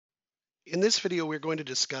In this video, we're going to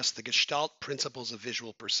discuss the Gestalt Principles of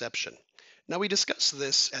visual perception. Now, we discuss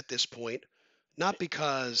this at this point, not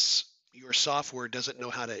because your software doesn't know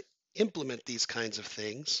how to implement these kinds of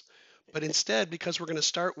things, but instead because we're going to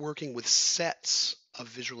start working with sets of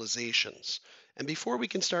visualizations. And before we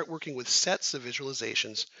can start working with sets of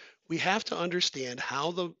visualizations, we have to understand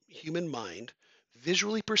how the human mind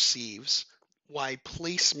visually perceives why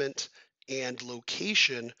placement and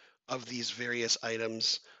location of these various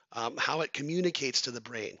items, how it communicates to the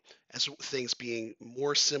brain as things being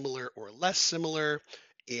more similar or less similar,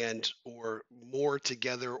 and or more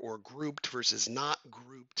together or grouped versus not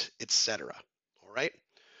grouped, etc. All right.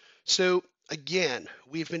 So again,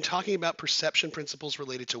 we've been talking about perception principles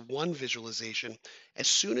related to one visualization. As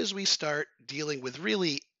soon as we start dealing with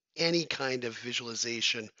really any kind of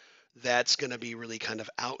visualization that's going to be really kind of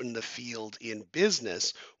out in the field in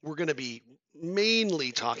business, we're going to be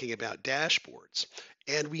mainly talking about dashboards.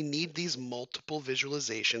 And we need these multiple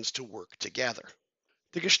visualizations to work together.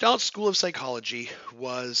 The Gestalt School of Psychology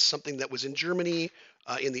was something that was in Germany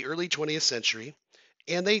in the early 20th century,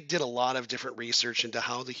 and they did a lot of different research into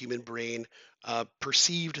how the human brain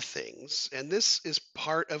perceived things. And this is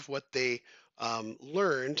part of what they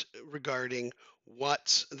learned regarding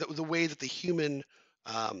what the way that the human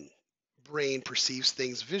um, brain perceives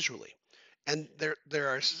things visually. And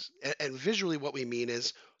and visually, what we mean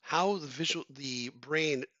is how the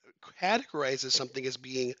brain categorizes something as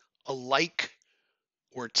being alike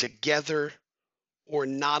or together or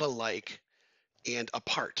not alike and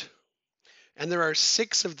apart. And there are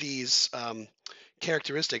six of these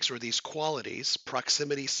characteristics or these qualities: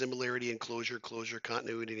 proximity, similarity, enclosure, closure,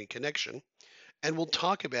 continuity, and connection. And we'll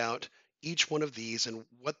talk about each one of these and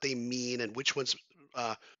what they mean and which ones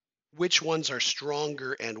are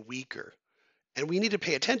stronger and weaker. And we need to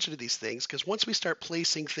pay attention to these things because once we start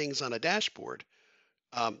placing things on a dashboard,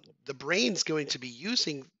 the brain's going to be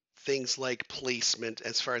using things like placement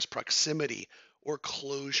as far as proximity or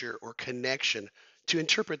closure or connection to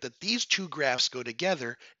interpret that these two graphs go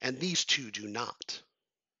together and these two do not.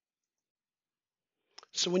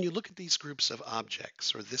 So when you look at these groups of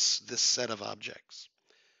objects or this set of objects,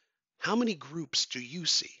 how many groups do you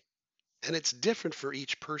see? And it's different for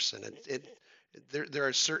each person. There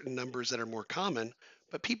are certain numbers that are more common,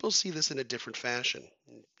 but people see this in a different fashion,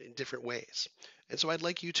 in different ways. And so I'd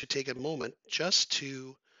like you to take a moment just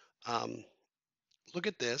to um, look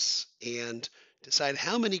at this and decide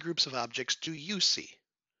how many groups of objects do you see?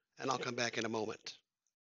 And I'll come back in a moment.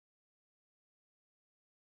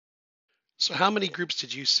 So how many groups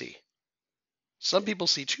did you see? Some people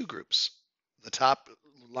see two groups, the top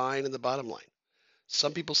line and the bottom line.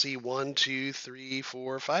 Some people see one, two, three,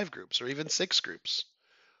 four, five groups, or even six groups.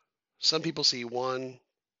 Some people see one,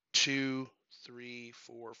 two, three,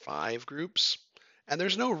 four, five groups, and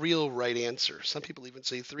there's no real right answer. Some people even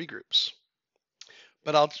say three groups.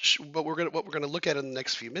 But what we're gonna look at in the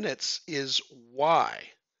next few minutes is why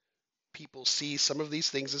people see some of these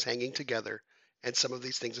things as hanging together and some of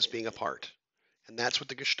these things as being apart. And that's what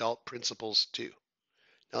the Gestalt principles do.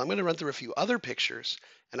 Now I'm going to run through a few other pictures,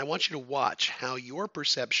 and I want you to watch how your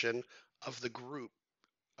perception of the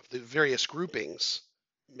various groupings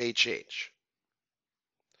may change.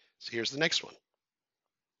 So here's the next one.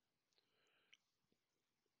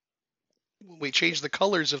 When we change the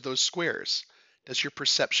colors of those squares, does your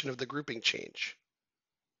perception of the grouping change?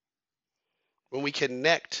 When we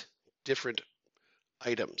connect different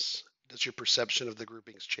items, does your perception of the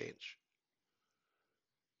groupings change?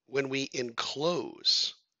 When we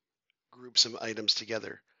enclose groups of items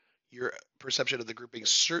together, your perception of the groupings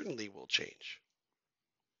certainly will change.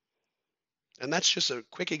 And that's just a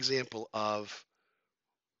quick example of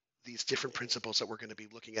these different principles that we're going to be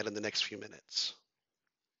looking at in the next few minutes.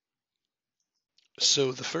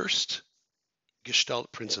 So the first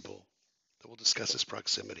Gestalt principle that we'll discuss is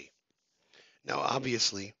proximity. Now,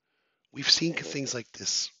 obviously, we've seen things like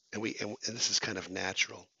this, and this is kind of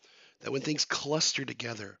natural, that when things cluster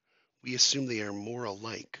together, we assume they are more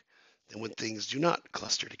alike than when things do not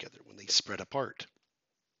cluster together, when they spread apart.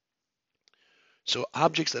 So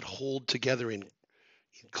objects that hold together in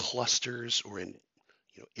clusters or in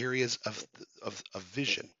areas of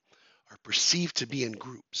vision are perceived to be in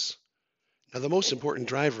groups. Now, the most important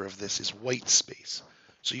driver of this is white space.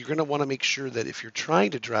 So you're going to want to make sure that if you're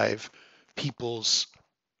trying to drive people's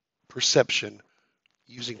perception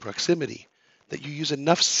using proximity, that you use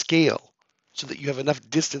enough scale so that you have enough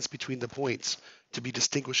distance between the points to be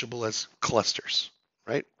distinguishable as clusters,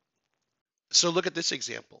 right? So look at this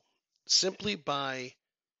example. Simply by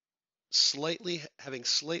having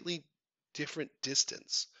slightly different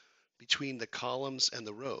distance between the columns and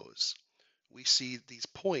the rows, we see these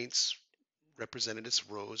points represented as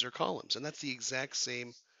rows or columns. And that's the exact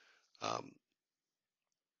same um,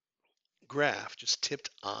 graph, just tipped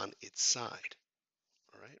on its side.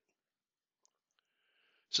 All right.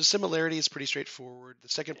 So similarity is pretty straightforward. The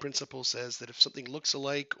second principle says that if something looks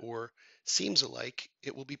alike or seems alike,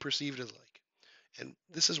 it will be perceived as alike. And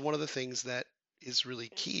this is one of the things that is really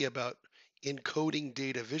key about encoding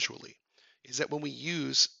data visually, is that when we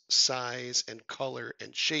use size and color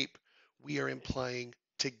and shape, we are implying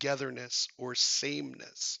togetherness or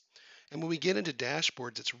sameness. And when we get into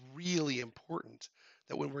dashboards, it's really important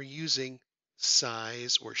that when we're using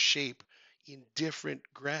size or shape in different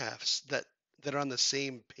graphs that are on the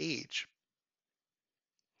same page,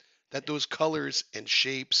 that those colors and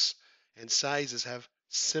shapes and sizes have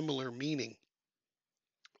similar meaning,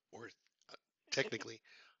 or technically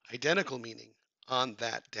identical meaning, on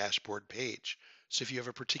that dashboard page. So if you have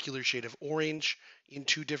a particular shade of orange in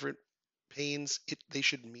two different panes, they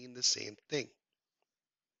should mean the same thing.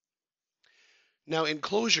 Now,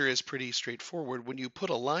 enclosure is pretty straightforward. When you put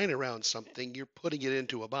a line around something, you're putting it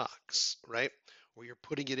into a box, right? Or you're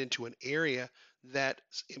putting it into an area that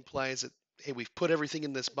implies that, hey, we've put everything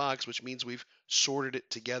in this box, which means we've sorted it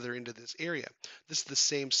together into this area. This is the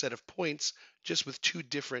same set of points, just with two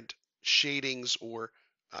different shadings or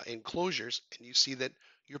enclosures, and you see that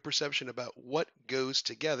your perception about what goes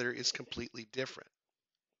together is completely different.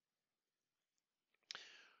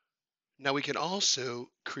 Now we can also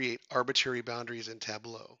create arbitrary boundaries in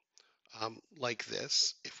Tableau, like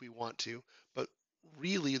this if we want to, but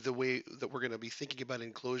really the way that we're going to be thinking about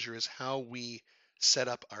enclosure is how we set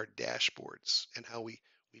up our dashboards and how we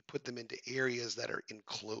put them into areas that are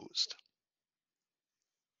enclosed.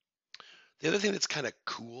 The other thing that's kind of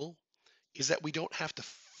cool is that we don't have to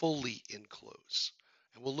fully enclose.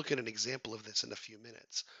 And we'll look at an example of this in a few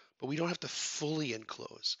minutes. But we don't have to fully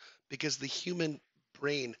enclose because the human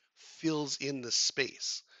brain fills in the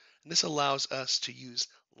space. And this allows us to use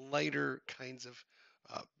lighter kinds of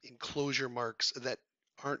enclosure marks that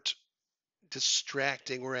aren't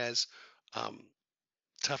distracting, whereas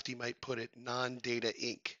Tufte might put it non-data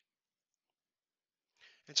ink.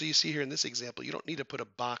 And so you see here in this example, you don't need to put a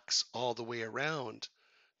box all the way around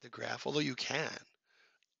the graph, although you can.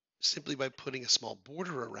 Simply by putting a small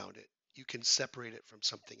border around it, you can separate it from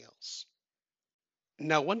something else.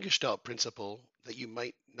 Now, one Gestalt principle that you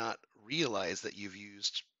might not realize that you've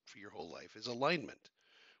used for your whole life is alignment.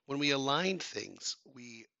 When we align things,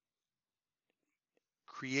 we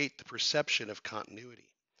create the perception of continuity.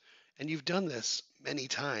 And you've done this many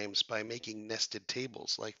times by making nested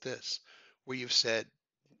tables like this, where you've said,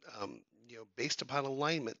 based upon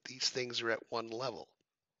alignment, these things are at one level,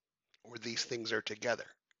 or these things are together.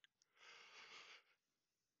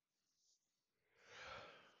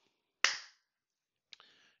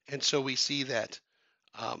 And so we see that,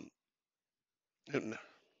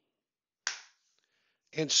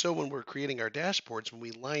 and so when we're creating our dashboards, when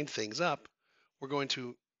we line things up, we're going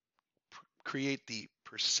to create the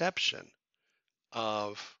perception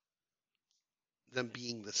of them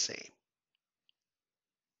being the same.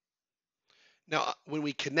 Now, when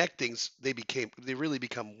we connect things, they really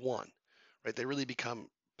become one, right? They really become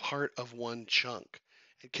part of one chunk.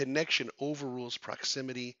 And connection overrules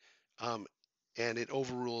proximity, and it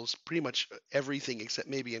overrules pretty much everything except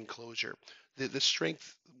maybe enclosure. The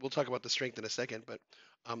strength, we'll talk about the strength in a second, but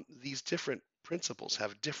these different principles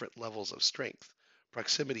have different levels of strength.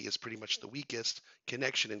 Proximity is pretty much the weakest.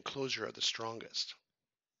 Connection and closure are the strongest.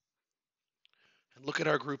 And look at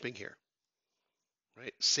our grouping here,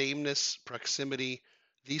 right? Sameness, proximity,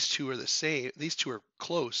 these two are the same. These two are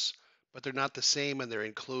close, but they're not the same, and they're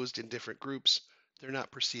enclosed in different groups. They're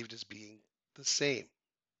not perceived as being the same,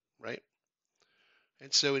 right?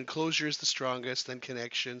 And so enclosure is the strongest, then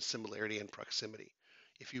connection, similarity, and proximity.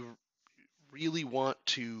 If you really want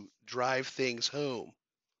to drive things home,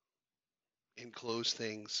 enclose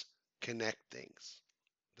things, connect things.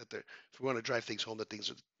 If we want to drive things home, that things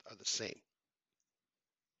are the same. And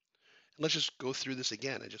let's just go through this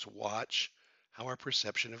again and just watch how our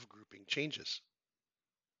perception of grouping changes.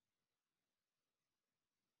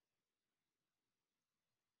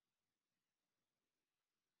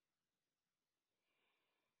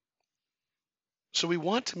 So we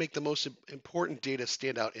want to make the most important data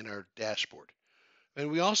stand out in our dashboard.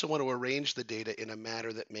 And we also want to arrange the data in a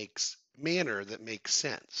manner that makes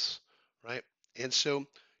sense, right? And so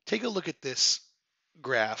take a look at this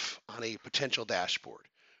graph on a potential dashboard.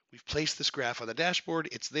 We've placed this graph on the dashboard.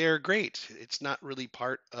 It's there, great. It's not really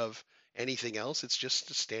part of anything else. It's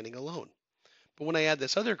just standing alone. But when I add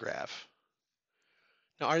this other graph,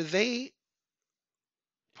 now are they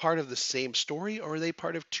part of the same story or are they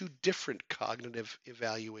part of two different cognitive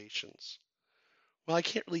evaluations? Well, I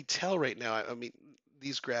can't really tell right now. I mean,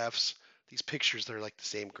 these graphs, these pictures, they're like the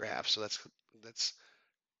same graph. So that's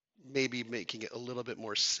maybe making it a little bit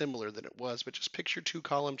more similar than it was, but just picture two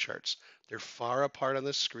column charts. They're far apart on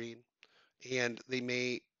the screen and they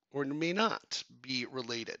may or may not be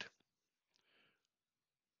related.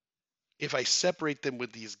 If I separate them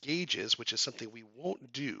with these gauges, which is something we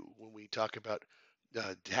won't do when we talk about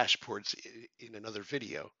dashboards in another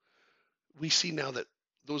video, we see now that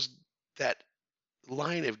those that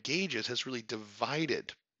line of gauges has really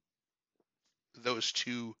divided those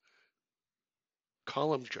two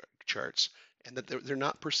column charts and that they're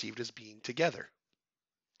not perceived as being together.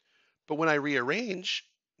 But when I rearrange,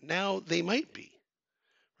 now they might be,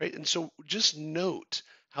 right? And so just note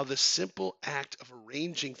how the simple act of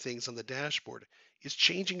arranging things on the dashboard is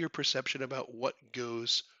changing your perception about what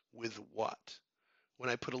goes with what. When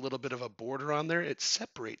I put a little bit of a border on there, it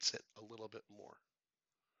separates it a little bit more.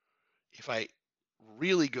 If I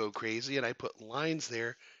really go crazy and I put lines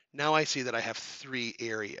there, now I see that I have three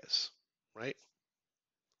areas, right?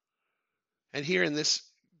 And here in this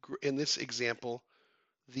example,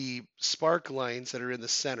 the spark lines that are in the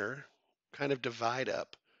center kind of divide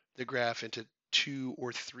up the graph into two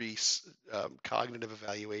or three cognitive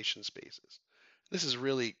evaluation spaces. This is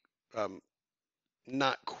really um,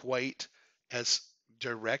 not quite as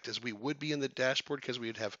direct as we would be in the dashboard because we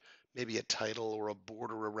would have maybe a title or a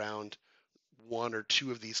border around one or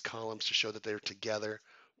two of these columns to show that they're together.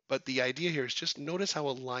 But the idea here is just notice how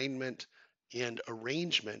alignment and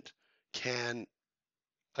arrangement can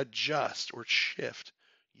adjust or shift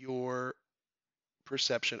your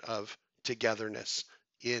perception of togetherness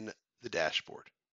in the dashboard.